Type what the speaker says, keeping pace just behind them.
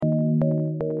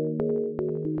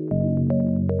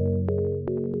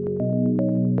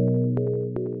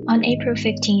On April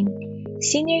 15,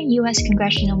 senior U.S.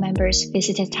 congressional members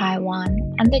visited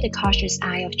Taiwan under the cautious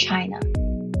eye of China.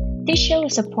 This show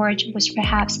of support was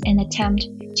perhaps an attempt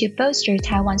to bolster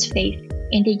Taiwan's faith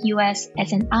in the U.S.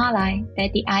 as an ally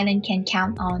that the island can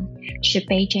count on should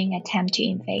Beijing attempt to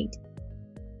invade.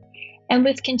 And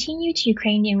with continued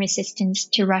Ukrainian resistance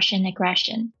to Russian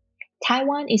aggression,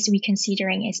 Taiwan is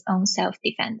reconsidering its own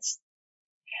self-defense.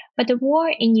 But the war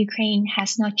in Ukraine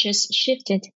has not just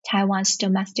shifted Taiwan's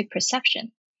domestic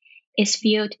perception, it's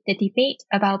fueled the debate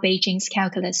about Beijing's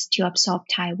calculus to absorb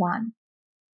Taiwan.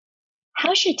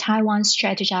 How should Taiwan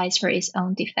strategize for its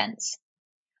own defense?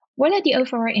 What are the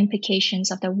overall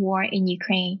implications of the war in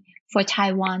Ukraine for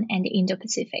Taiwan and the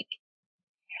Indo-Pacific?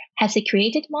 Has it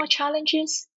created more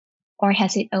challenges, or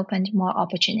has it opened more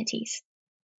opportunities?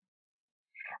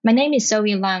 My name is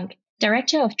Zoe Lung,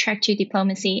 Director of Track 2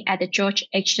 Diplomacy at the George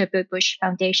H.W. Bush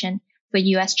Foundation for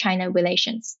U.S.-China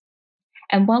Relations.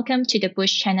 And welcome to the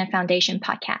Bush-China Foundation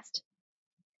podcast.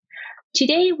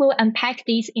 Today, we'll unpack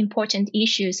these important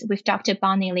issues with Dr.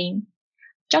 Bonny Lin.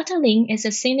 Dr. Lin is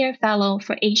a Senior Fellow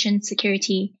for Asian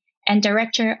Security and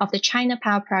Director of the China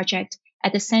Power Project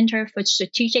at the Center for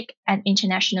Strategic and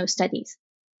International Studies.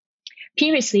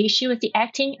 Previously, she was the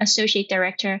Acting Associate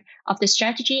Director of the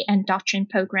Strategy and Doctrine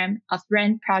Program of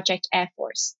RAND Project Air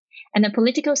Force and a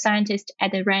political scientist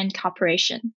at the RAND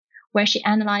Corporation, where she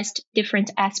analyzed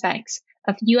different aspects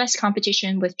of U.S.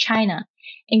 competition with China,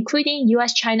 including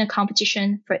U.S.-China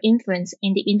competition for influence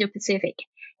in the Indo-Pacific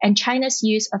and China's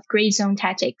use of gray zone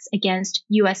tactics against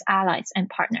U.S. allies and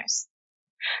partners.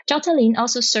 Dr. Lin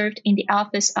also served in the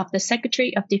Office of the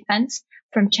Secretary of Defense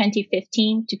from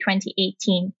 2015 to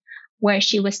 2018, where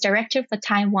she was Director for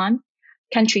Taiwan,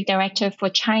 Country Director for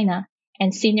China,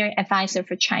 and Senior Advisor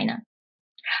for China.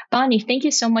 Bonny, thank you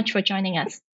so much for joining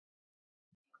us.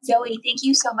 Zoe, thank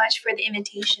you so much for the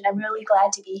invitation. I'm really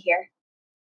glad to be here.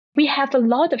 We have a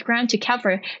lot of ground to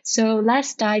cover, so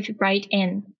let's dive right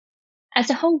in. As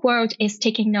the whole world is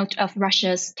taking note of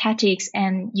Russia's tactics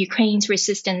and Ukraine's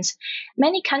resistance,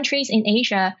 many countries in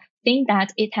Asia think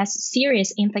that it has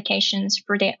serious implications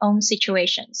for their own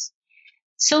situations.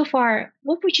 So far,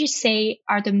 what would you say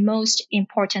are the most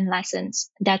important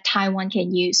lessons that Taiwan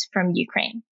can use from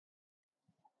Ukraine?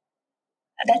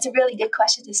 That's a really good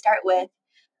question to start with.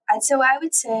 So I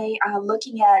would say,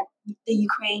 looking at the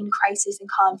Ukraine crisis and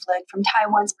conflict from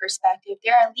Taiwan's perspective,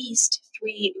 there are at least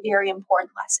three very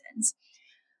important lessons.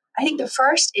 I think the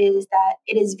first is that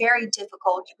it is very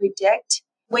difficult to predict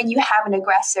when you have an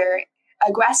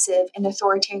aggressive and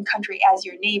authoritarian country as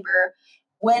your neighbor,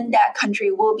 when that country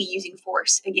will be using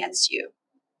force against you.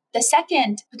 The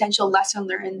second potential lesson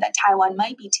learned that Taiwan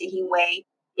might be taking away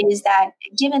is that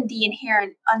given the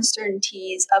inherent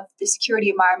uncertainties of the security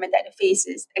environment that it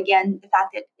faces, again, the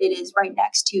fact that it is right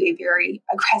next to a very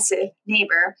aggressive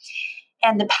neighbor,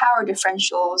 and the power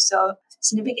differential, so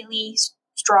significantly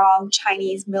strong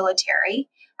Chinese military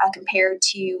compared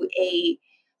to a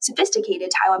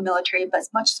sophisticated Taiwan military, but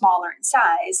much smaller in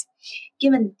size.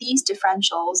 Given these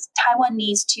differentials, Taiwan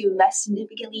needs to invest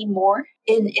significantly more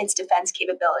in its defense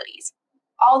capabilities.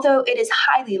 Although it is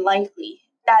highly likely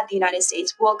that the United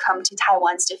States will come to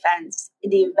Taiwan's defense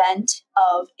in the event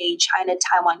of a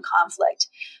China-Taiwan conflict,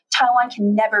 Taiwan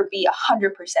can never be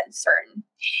 100% certain,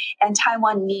 and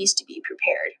Taiwan needs to be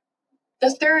prepared. The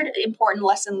third important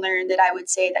lesson learned that I would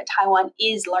say that Taiwan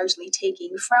is largely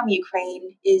taking from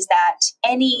Ukraine is that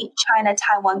any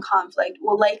China-Taiwan conflict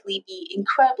will likely be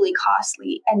incredibly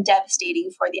costly and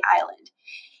devastating for the island.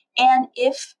 And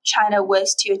if China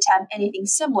was to attempt anything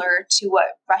similar to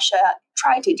what Russia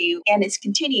tried to do and is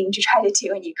continuing to try to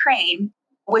do in Ukraine,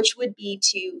 which would be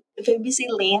to famously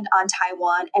land on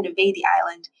Taiwan and invade the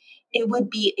island, it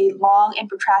would be a long and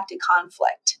protracted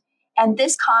conflict. And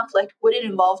this conflict wouldn't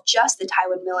involve just the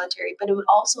Taiwan military, but it would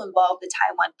also involve the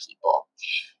Taiwan people.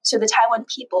 So the Taiwan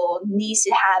people needs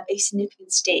to have a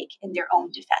significant stake in their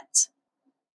own defense.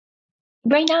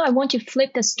 Right now, I want to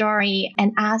flip the story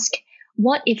and ask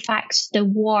what effects the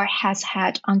war has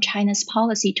had on China's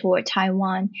policy toward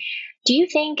Taiwan. Do you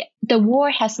think the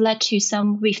war has led to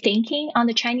some rethinking on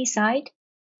the Chinese side?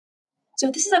 So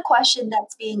this is a question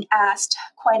that's being asked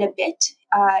quite a bit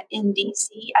in DC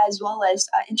as well as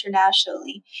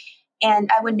internationally.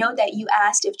 And I would note that you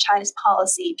asked if China's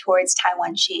policy towards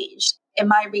Taiwan changed. In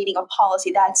my reading of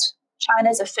policy, that's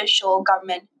China's official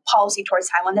government policy towards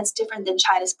Taiwan. That's different than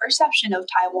China's perception of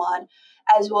Taiwan,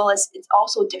 as well as it's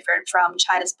also different from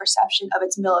China's perception of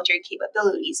its military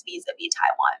capabilities vis-a-vis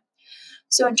Taiwan.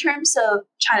 So in terms of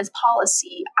China's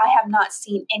policy, I have not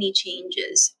seen any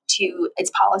changes to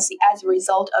its policy as a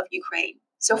result of Ukraine.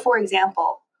 So for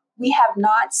example, we have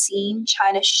not seen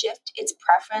China shift its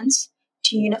preference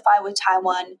to unify with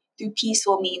Taiwan through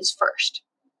peaceful means first.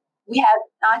 We have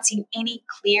not seen any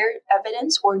clear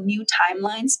evidence or new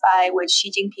timelines by which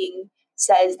Xi Jinping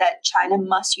says that China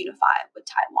must unify with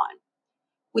Taiwan.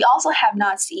 We also have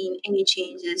not seen any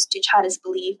changes to China's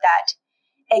belief that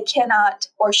it cannot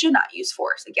or should not use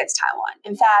force against Taiwan.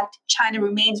 In fact, China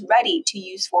remains ready to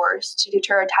use force to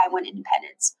deter Taiwan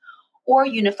independence or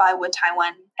unify with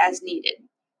Taiwan as needed.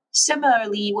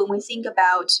 Similarly, when we think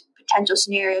about potential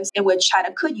scenarios in which China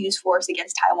could use force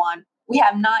against Taiwan, we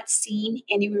have not seen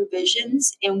any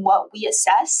revisions in what we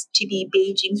assess to be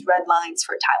Beijing's red lines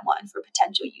for Taiwan for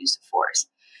potential use of force.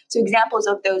 So examples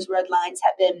of those red lines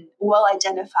have been well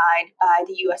identified by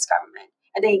the US government.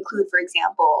 And they include, for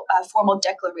example, a formal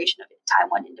declaration of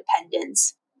Taiwan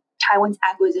independence, Taiwan's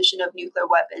acquisition of nuclear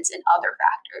weapons, and other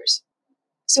factors.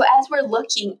 So as we're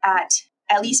looking at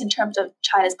least in terms of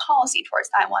China's policy towards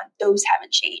Taiwan, those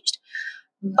haven't changed.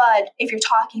 But if you're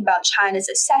talking about China's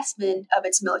assessment of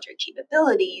its military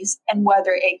capabilities and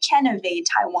whether it can invade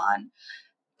Taiwan,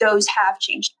 those have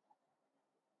changed.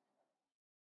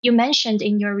 You mentioned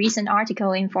in your recent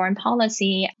article in Foreign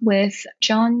Policy with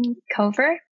John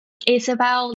Culver, it's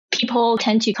about people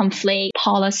tend to conflate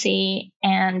policy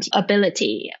and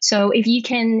ability. So if you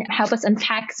can help us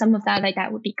unpack some of that,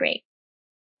 that would be great.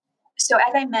 So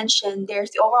as I mentioned, there's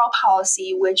the overall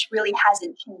policy, which really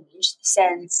hasn't changed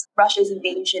since Russia's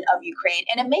invasion of Ukraine.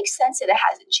 And it makes sense that it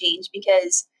hasn't changed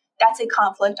because that's a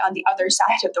conflict on the other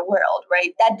side of the world,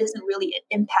 right? That doesn't really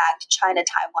impact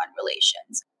China-Taiwan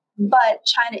relations. But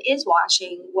China is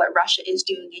watching what Russia is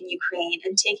doing in Ukraine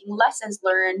and taking lessons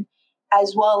learned,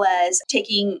 as well as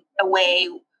taking away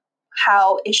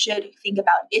how it should think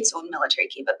about its own military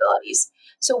capabilities.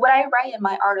 So what I write in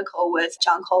my article with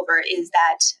John Culver is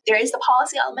that there is the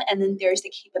policy element and then there's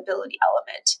the capability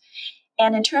element.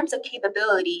 And in terms of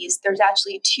capabilities, there's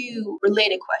actually two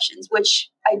related questions, which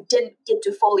I didn't get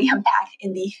to fully unpack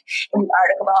in the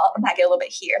article, but I'll unpack it a little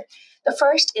bit here. The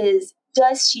first is,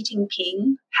 does Xi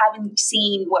Jinping, having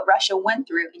seen what Russia went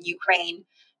through in Ukraine,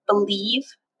 believe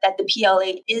that the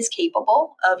PLA is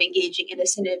capable of engaging in a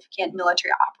significant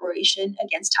military operation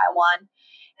against Taiwan?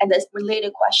 And the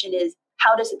related question is,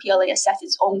 how does the PLA assess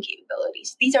its own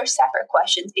capabilities? These are separate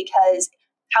questions because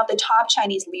how the top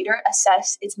Chinese leader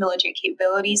assess its military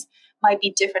capabilities might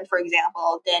be different, for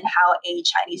example, than how a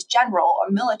Chinese general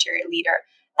or military leader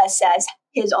assess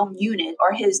his own unit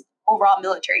or his overall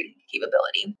military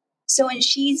capability. So in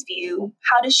Xi's view,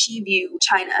 how does Xi view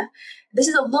China? This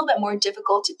is a little bit more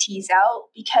difficult to tease out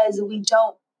because we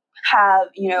don't have,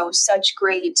 such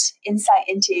great insight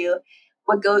into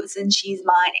what goes in Xi's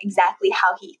mind, exactly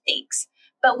how he thinks.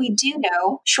 But we do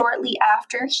know shortly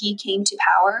after he came to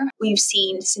power, we've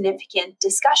seen significant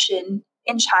discussion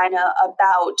in China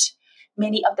about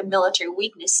many of the military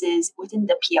weaknesses within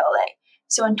the PLA.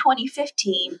 So in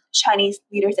 2015, Chinese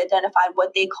leaders identified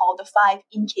what they call the 5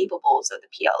 incapables of the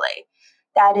PLA.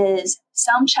 That is,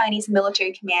 some Chinese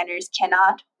military commanders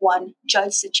cannot, 1,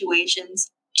 judge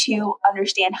situations, 2,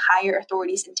 understand higher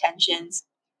authorities' intentions,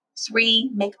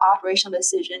 3, make operational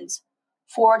decisions,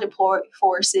 4, deploy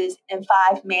forces, and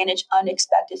 5, manage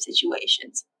unexpected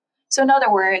situations. So in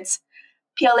other words,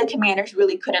 PLA commanders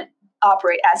really couldn't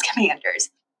operate as commanders.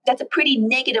 That's a pretty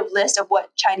negative list of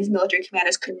what Chinese military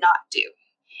commanders could not do.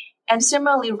 And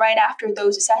similarly, right after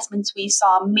those assessments, we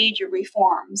saw major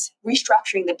reforms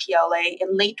restructuring the PLA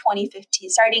in late 2015,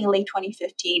 starting in late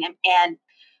 2015 and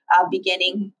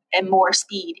beginning at more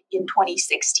speed in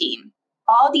 2016.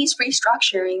 All these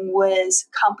restructuring was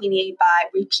accompanied by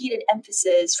repeated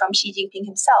emphasis from Xi Jinping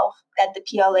himself that the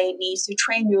PLA needs to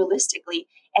train realistically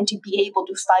and to be able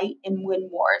to fight and win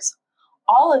wars.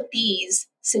 All of these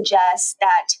suggest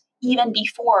that even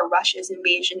before Russia's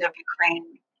invasion of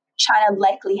Ukraine, China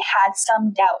likely had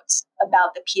some doubts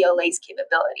about the PLA's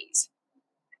capabilities.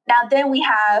 Now, then we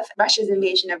have Russia's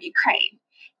invasion of Ukraine.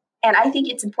 And I think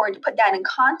it's important to put that in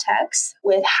context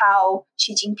with how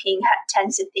Xi Jinping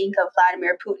tends to think of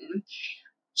Vladimir Putin.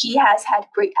 He has had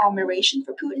great admiration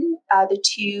for Putin. The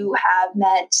two have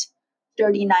met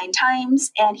 39 times,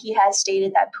 and he has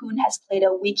stated that Putin has played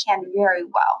a weak hand very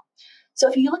well. So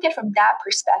if you look at it from that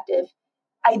perspective,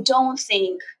 I don't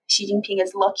think Xi Jinping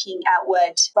is looking at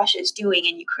what Russia is doing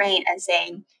in Ukraine and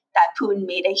saying that Putin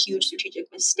made a huge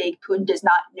strategic mistake. Putin does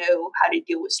not know how to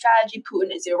deal with strategy.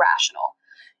 Putin is irrational.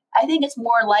 I think it's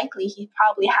more likely he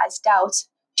probably has doubts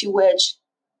to which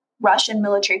Russian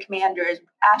military commanders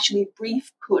actually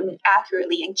brief Putin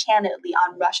accurately and candidly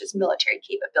on Russia's military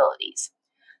capabilities.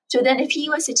 So then if he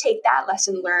was to take that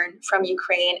lesson learned from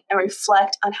Ukraine and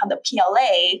reflect on how the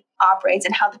PLA operates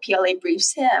and how the PLA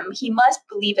briefs him, he must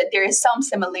believe that there is some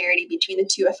similarity between the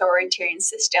two authoritarian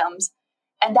systems.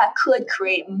 And that could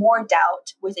create more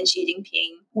doubt within Xi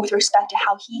Jinping with respect to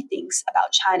how he thinks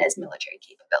about China's military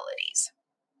capabilities.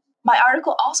 My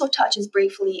article also touches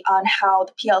briefly on how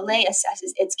the PLA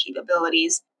assesses its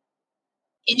capabilities.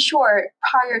 In short,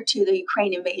 prior to the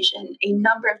Ukraine invasion, a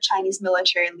number of Chinese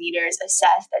military leaders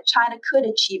assessed that China could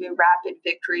achieve a rapid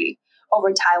victory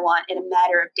over Taiwan in a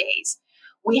matter of days.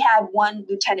 We had one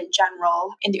lieutenant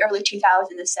general in the early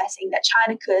 2000s assessing that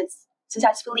China could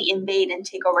successfully invade and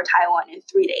take over Taiwan in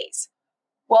 3 days.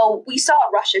 Well, we saw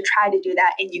Russia try to do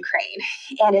that in Ukraine,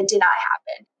 and it did not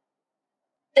happen.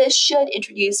 This should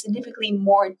introduce significantly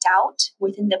more doubt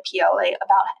within the PLA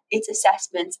about its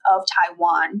assessments of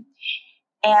Taiwan.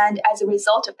 And as a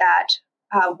result of that,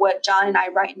 what John and I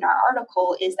write in our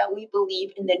article is that we believe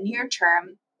in the near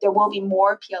term, there will be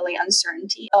more PLA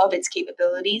uncertainty of its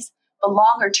capabilities. But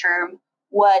longer term,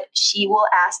 what Xi will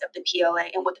ask of the PLA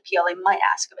and what the PLA might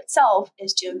ask of itself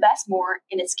is to invest more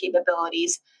in its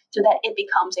capabilities so that it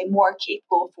becomes a more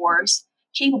capable force,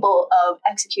 capable of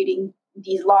executing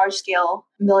these large-scale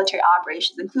military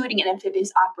operations, including an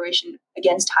amphibious operation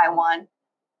against Taiwan.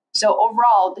 So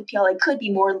overall, the PLA could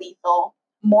be more lethal,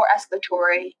 more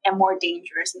escalatory, and more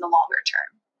dangerous in the longer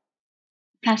term.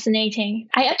 Fascinating.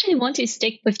 I actually want to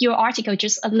stick with your article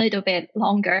just a little bit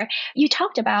longer. You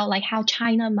talked about like how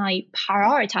China might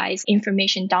prioritize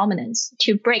information dominance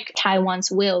to break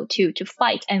Taiwan's will to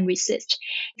fight and resist.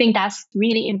 I think that's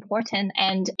really important.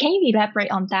 And can you elaborate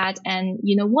on that? And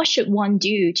what should one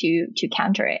do to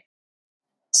counter it?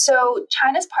 So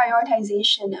China's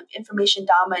prioritization of information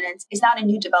dominance is not a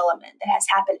new development that has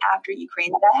happened after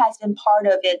Ukraine. That has been part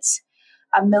of its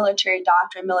military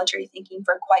doctrine, military thinking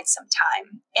for quite some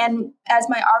time. And as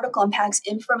my article unpacks,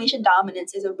 information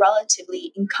dominance is a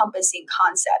relatively encompassing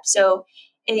concept. So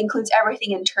it includes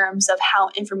everything in terms of how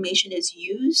information is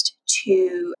used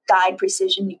to guide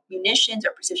precision munitions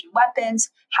or precision weapons,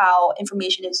 how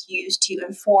information is used to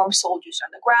inform soldiers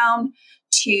on the ground,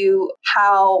 to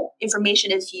how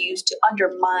information is used to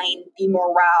undermine the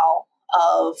morale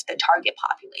of the target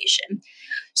population.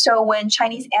 So when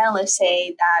Chinese analysts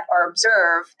say that or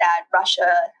observe that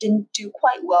Russia didn't do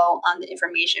quite well on the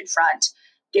information front,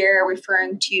 they're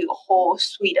referring to a whole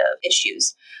suite of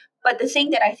issues. But the thing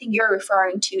that I think you're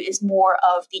referring to is more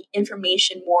of the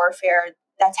information warfare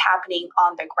that's happening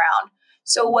on the ground.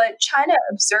 So what China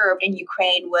observed in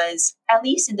Ukraine was, at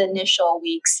least in the initial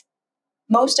weeks,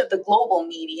 most of the global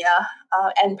media,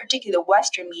 and particularly the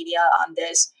Western media on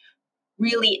this,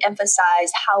 really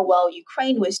emphasized how well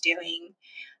Ukraine was doing,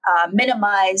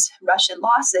 minimized Russian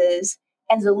losses,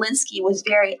 and Zelensky was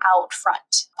very out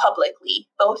front publicly,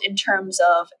 both in terms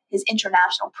of his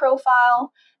international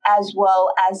profile, as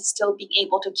well as still being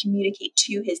able to communicate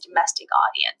to his domestic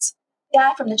audience.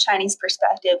 That, from the Chinese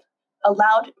perspective,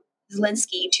 allowed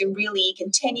Zelensky to really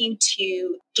continue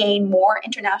to gain more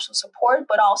international support,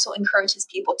 but also encourage his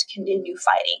people to continue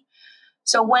fighting.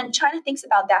 So when China thinks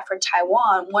about that for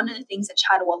Taiwan, one of the things that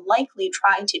China will likely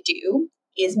try to do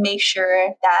is make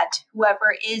sure that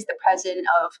whoever is the president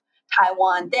of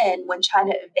Taiwan then, when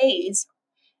China invades,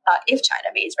 if China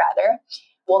invades rather,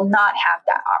 will not have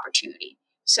that opportunity.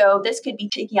 So this could be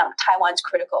taking out Taiwan's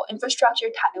critical infrastructure,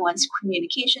 Taiwan's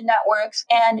communication networks,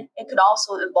 and it could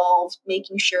also involve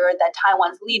making sure that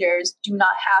Taiwan's leaders do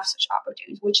not have such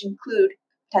opportunities, which include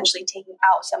potentially taking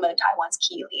out some of Taiwan's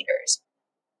key leaders.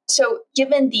 So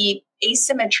given the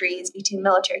asymmetries between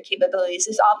military capabilities,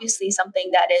 is obviously something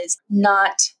that is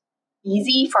not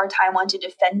easy for Taiwan to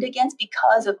defend against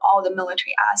because of all the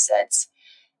military assets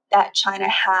that China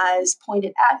has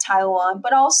pointed at Taiwan,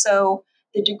 but also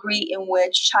the degree in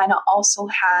which China also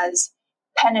has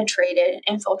penetrated and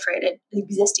infiltrated the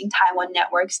existing Taiwan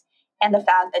networks, and the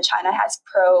fact that China has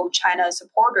pro-China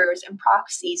supporters and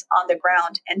proxies on the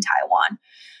ground in Taiwan.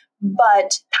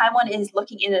 But Taiwan is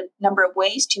looking in a number of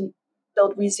ways to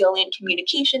build resilient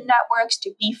communication networks,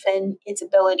 to beef in its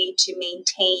ability to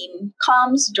maintain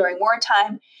comms during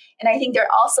wartime. And I think there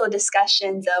are also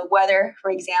discussions of whether, for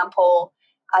example,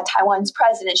 Taiwan's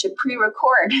president should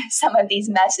pre-record some of these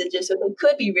messages so they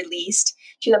could be released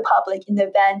to the public in the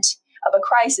event of a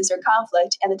crisis or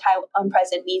conflict, and the Taiwan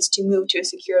president needs to move to a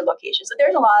secure location. So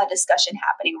there's a lot of discussion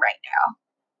happening right now.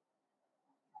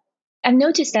 I've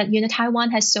noticed that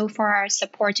Taiwan has so far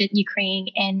supported Ukraine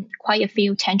in quite a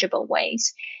few tangible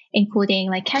ways, including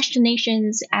like cash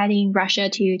donations, adding Russia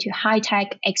to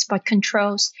high-tech export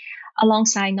controls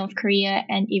alongside North Korea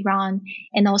and Iran,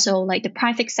 and also like the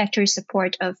private sector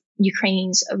support of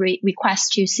Ukraine's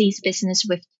request to cease business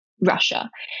with Russia.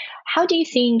 How do you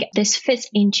think this fits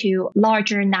into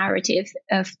larger narrative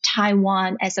of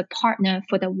Taiwan as a partner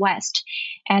for the West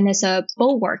and as a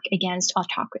bulwark against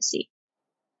autocracy?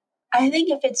 I think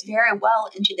it fits very well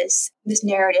into this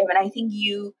narrative, and I think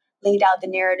you laid out the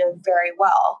narrative very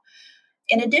well.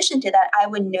 In addition to that, I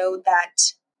would note that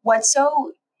what's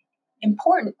so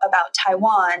important about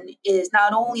Taiwan is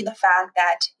not only the fact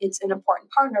that it's an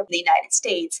important partner of the United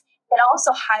States, it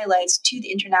also highlights to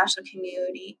the international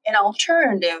community an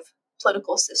alternative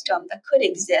political system that could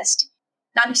exist,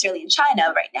 not necessarily in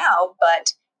China right now,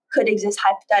 but could exist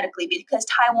hypothetically because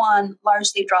Taiwan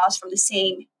largely draws from the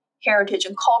same heritage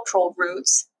and cultural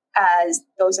roots as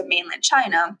those of mainland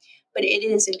China, but it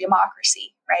is a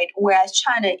democracy, right? Whereas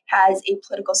China has a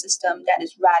political system that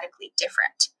is radically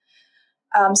different.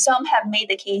 Some have made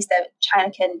the case that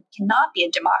China cannot be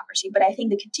a democracy, but I think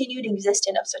the continued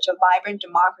existence of such a vibrant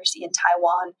democracy in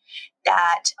Taiwan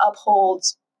that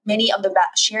upholds many of the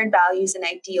shared values and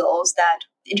ideals that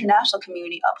the international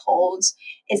community upholds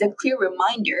is a clear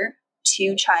reminder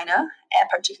to China, and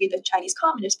particularly the Chinese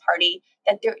Communist Party,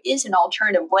 that there is an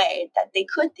alternative way that they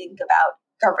could think about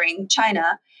governing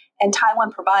China, and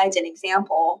Taiwan provides an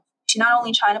example to not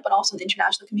only China, but also the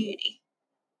international community.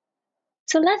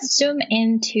 So let's zoom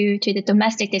into the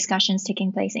domestic discussions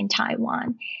taking place in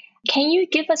Taiwan. Can you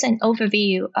give us an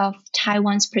overview of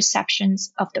Taiwan's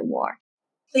perceptions of the war?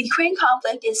 The Ukraine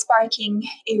conflict is sparking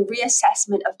a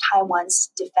reassessment of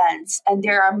Taiwan's defense, and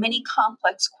there are many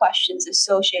complex questions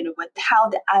associated with how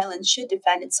the island should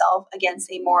defend itself against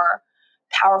a more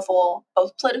powerful,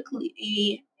 both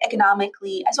politically,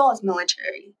 economically, as well as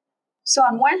military. So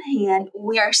on one hand,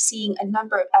 we are seeing a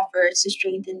number of efforts to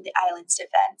strengthen the island's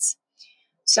defense.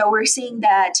 So we're seeing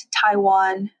that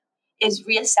Taiwan is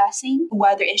reassessing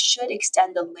whether it should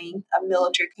extend the length of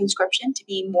military conscription to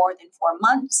be more than 4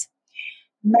 months.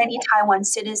 Many Taiwan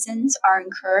citizens are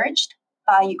encouraged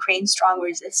by Ukraine's strong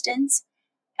resistance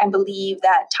and believe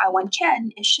that Taiwan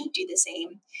can and should do the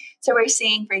same. So we're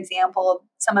seeing, for example,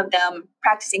 some of them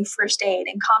practicing first aid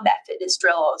and combat fitness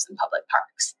drills in public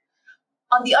parks.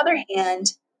 On the other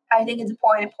hand, I think it's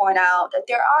important to point out that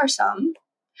there are some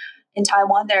in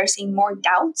Taiwan that are seeing more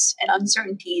doubts and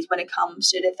uncertainties when it comes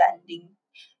to defending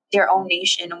their own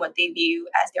nation and what they view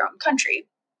as their own country.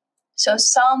 So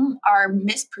some are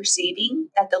misperceiving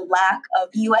that the lack of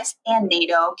US and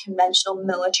NATO conventional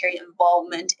military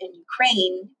involvement in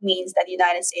Ukraine means that the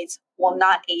United States will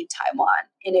not aid Taiwan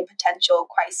in a potential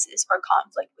crisis or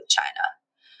conflict with China.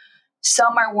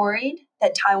 Some are worried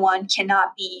that Taiwan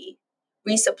cannot be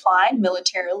resupplied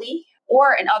militarily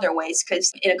or in other ways,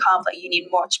 because in a conflict, you need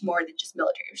much more than just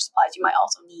military supplies. You might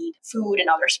also need food and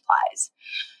other supplies.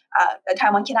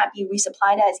 Taiwan cannot be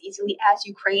resupplied as easily as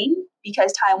Ukraine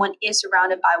because Taiwan is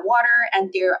surrounded by water and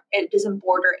it doesn't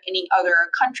border any other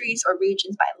countries or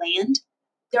regions by land.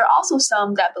 There are also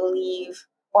some that believe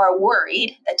or are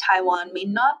worried that Taiwan may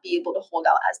not be able to hold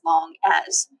out as long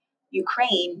as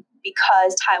Ukraine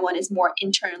because Taiwan is more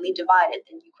internally divided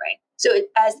than Ukraine. So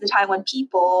as the Taiwan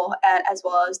people, as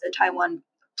well as the Taiwan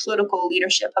political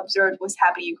leadership observed what's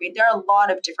happening in Ukraine, there are a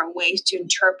lot of different ways to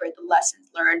interpret the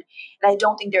lessons learned. And I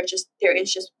don't think there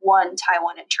is just one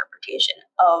Taiwan interpretation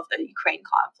of the Ukraine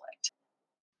conflict.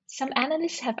 Some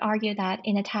analysts have argued that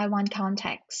in a Taiwan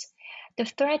context, the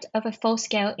threat of a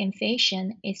full-scale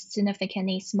invasion is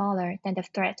significantly smaller than the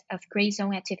threat of gray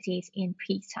zone activities in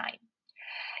peacetime.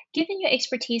 Given your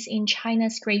expertise in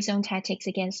China's gray zone tactics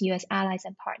against US allies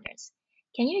and partners,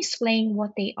 can you explain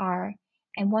what they are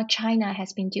and what China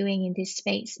has been doing in this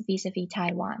space vis-a-vis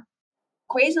Taiwan?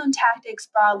 Gray zone tactics,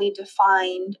 broadly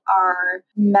defined, are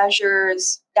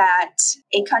measures that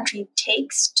a country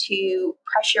takes to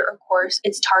pressure, of course,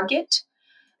 its target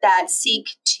that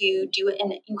seek to do it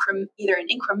in either an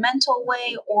incremental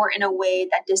way or in a way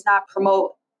that does not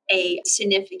promote a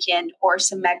significant or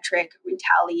symmetric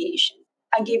retaliation.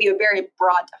 I gave you a very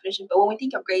broad definition, but when we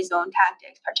think of gray zone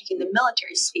tactics, particularly in the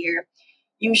military sphere,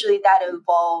 usually that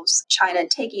involves China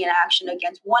taking an action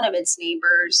against one of its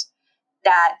neighbors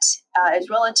that is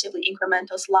relatively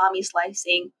incremental, salami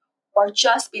slicing, or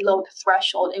just below the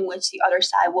threshold in which the other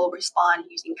side will respond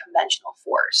using conventional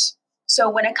force. So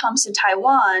when it comes to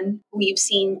Taiwan, we've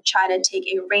seen China take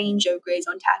a range of gray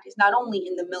zone tactics, not only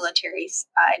in the military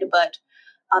side, but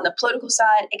on the political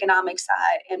side, economic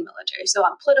side, and military. So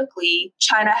politically,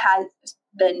 China has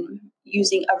been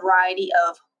using a variety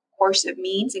of coercive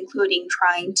means, including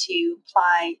trying to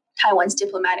ply Taiwan's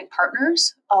diplomatic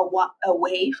partners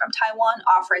away from Taiwan,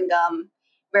 offering them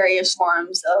various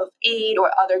forms of aid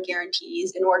or other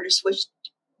guarantees in order to switch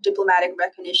diplomatic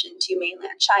recognition to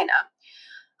mainland China.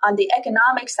 On the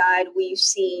economic side, we've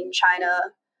seen China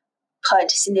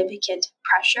put significant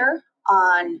pressure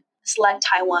on select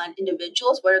Taiwan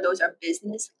individuals, whether those are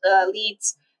business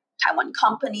leads, Taiwan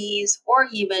companies, or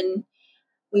even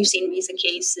we've seen in recent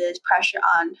cases pressure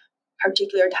on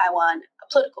particular Taiwan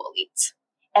political elites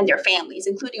and their families,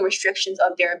 including restrictions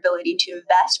of their ability to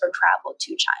invest or travel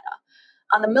to China.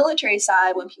 On the military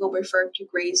side, when people refer to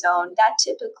gray zone, that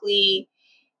typically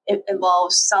it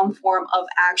involves some form of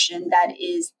action that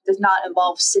does not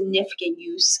involve significant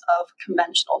use of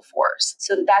conventional force.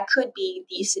 So that could be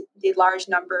the large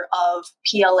number of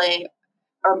PLA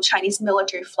or Chinese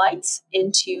military flights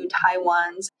into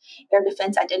Taiwan's air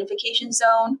defense identification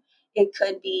zone. It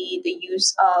could be the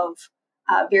use of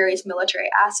various military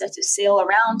assets to sail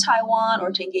around Taiwan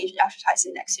or to engage in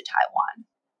exercising next to Taiwan.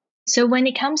 So when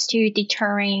it comes to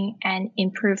deterring and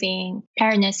improving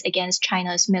preparedness against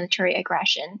China's military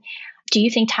aggression, do you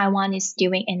think Taiwan is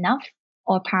doing enough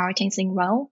or prioritizing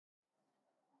well?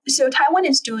 So Taiwan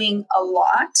is doing a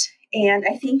lot, and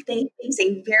I think they face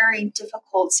a very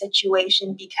difficult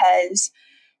situation because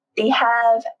they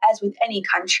have, as with any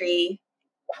country,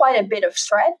 quite a bit of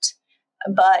threat,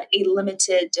 but a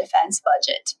limited defense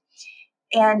budget.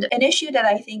 And an issue that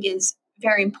I think is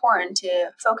very important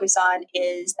to focus on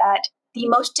is that the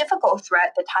most difficult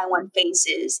threat that Taiwan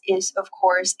faces is, of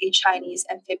course, a Chinese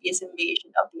amphibious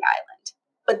invasion of the island.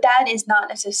 But that is not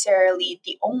necessarily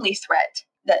the only threat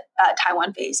that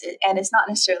Taiwan faces, and it's not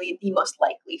necessarily the most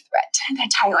likely threat that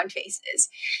Taiwan faces.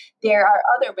 There are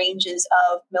other ranges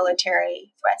of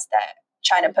military threats that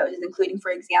China poses, including,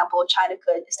 for example, China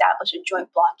could establish a joint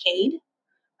blockade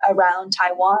around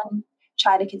Taiwan.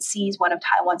 China could seize one of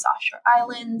Taiwan's offshore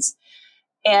islands.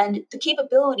 And the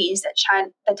capabilities that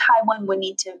Taiwan would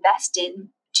need to invest in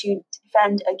to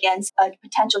defend against a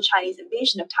potential Chinese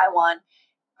invasion of Taiwan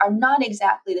are not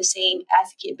exactly the same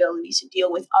as the capabilities to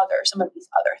deal with some of these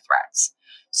other threats.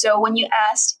 So when you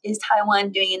asked, is Taiwan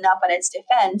doing enough on its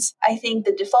defense? I think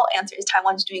the default answer is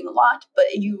Taiwan's doing a lot, but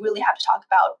you really have to talk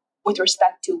about with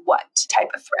respect to what type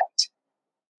of threat.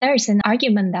 There is an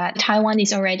argument that Taiwan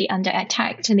is already under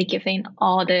attack, given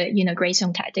all the gray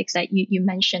zone tactics that you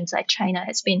mentioned that China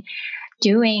has been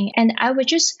doing. And I was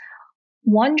just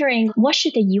wondering, what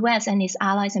should the U.S. and its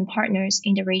allies and partners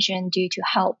in the region do to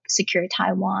help secure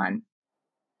Taiwan?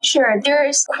 Sure, there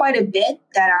is quite a bit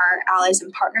that our allies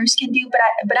and partners can do,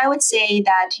 but I would say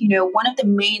that one of the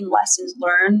main lessons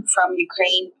learned from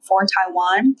Ukraine for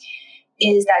Taiwan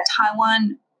is that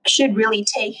Taiwan should really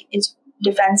take its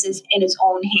defenses in its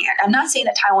own hand. I'm not saying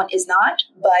that Taiwan is not,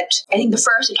 but I think the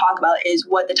first to talk about is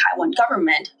what the Taiwan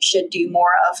government should do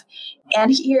more of.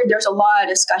 And here there's a lot of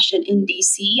discussion in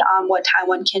DC on what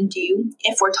Taiwan can do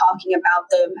if we're talking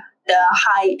about the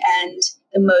high end,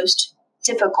 the most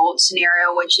difficult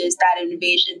scenario, which is that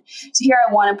invasion. So here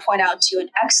I want to point out to an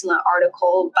excellent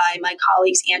article by my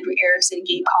colleagues Andrew Erickson and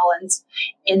Gabe Collins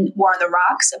in War on the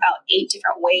Rocks about 8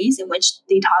 different ways in which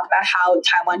they talk about how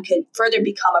Taiwan could further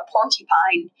become a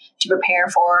porcupine to prepare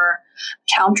for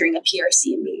countering a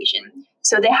PRC invasion.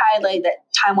 So they highlight that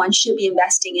Taiwan should be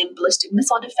investing in ballistic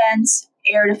missile defense,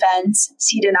 air defense,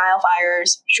 sea denial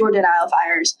fires, shore denial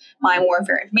fires, mine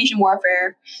warfare, information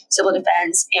warfare, civil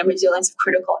defense, and resilience of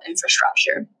critical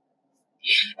infrastructure.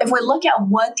 If we look at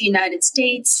what the United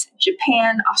States,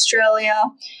 Japan, Australia,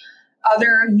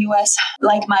 other U.S.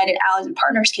 like-minded allies and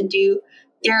partners can do,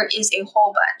 there is a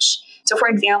whole bunch. So, for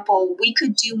example, we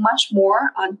could do much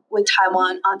more with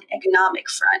Taiwan on the economic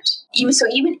front.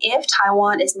 Even if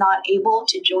Taiwan is not able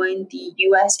to join the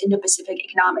U.S. Indo-Pacific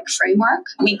economic framework,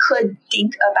 we could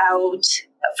think about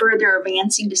further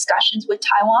advancing discussions with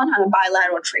Taiwan on a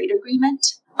bilateral trade agreement.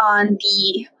 On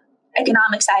the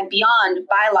economic side, beyond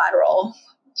bilateral,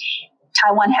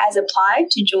 Taiwan has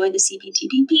applied to join the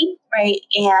CPTPP, right?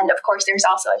 And of course, there's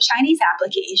also a Chinese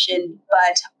application,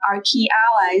 but our key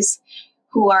allies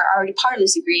who are already part of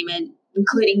this agreement,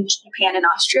 including Japan and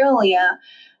Australia,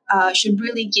 should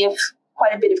really give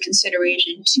quite a bit of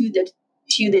consideration to the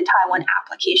Taiwan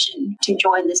application to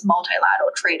join this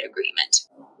multilateral trade agreement.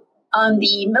 On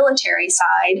the military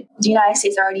side, the United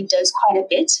States already does quite a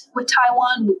bit with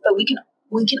Taiwan, but we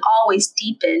can always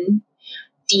deepen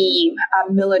the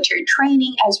military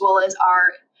training as well as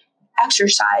our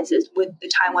exercises with the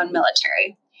Taiwan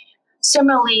military.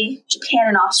 Similarly, Japan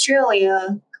and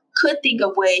Australia could think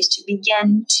of ways to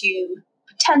begin to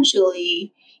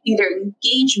potentially either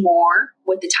engage more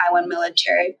with the Taiwan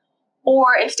military, or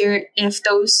if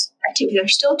those activities are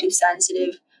still too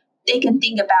sensitive, they can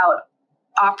think about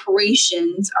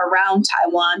operations around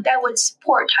Taiwan that would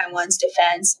support Taiwan's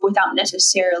defense without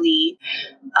necessarily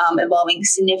involving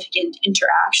significant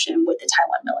interaction with the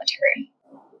Taiwan military.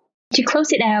 To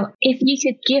close it out, if you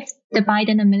could give the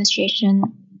Biden administration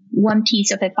one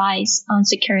piece of advice on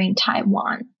securing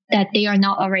Taiwan that they are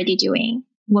not already doing,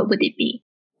 what would it be?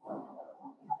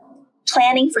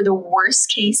 Planning for the worst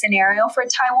case scenario for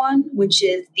Taiwan, which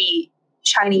is the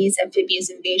Chinese amphibious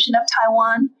invasion of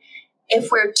Taiwan.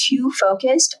 If we're too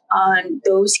focused on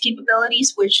those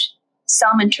capabilities, which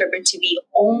some interpret to be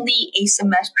only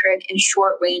asymmetric and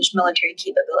short-range military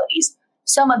capabilities,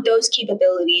 some of those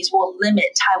capabilities will limit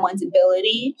Taiwan's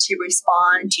ability to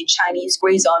respond to Chinese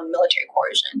gray zone military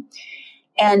coercion.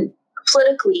 And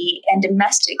politically and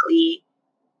domestically,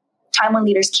 Taiwan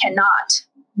leaders cannot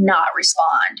not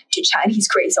respond to Chinese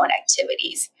gray zone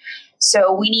activities.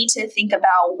 So we need to think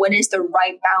about what is the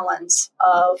right balance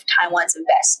of Taiwan's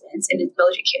investments in its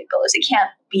military capabilities. It can't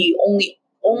be only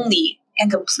and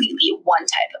completely one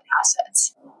type of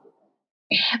assets.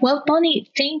 Well, Bonny,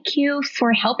 thank you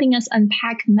for helping us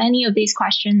unpack many of these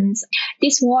questions.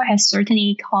 This war has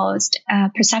certainly caused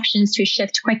perceptions to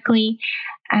shift quickly,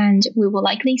 and we will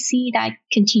likely see that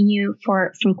continue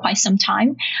for quite some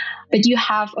time. But you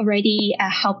have already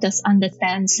helped us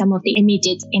understand some of the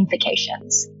immediate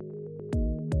implications.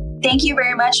 Thank you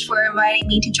very much for inviting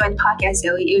me to join the podcast,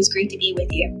 Zoe. It was great to be with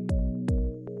you.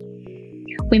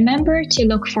 Remember to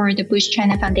look for the Bush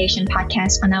China Foundation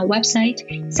podcast on our website,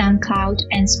 SoundCloud,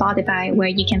 and Spotify, where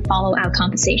you can follow our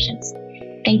conversations.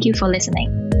 Thank you for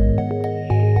listening.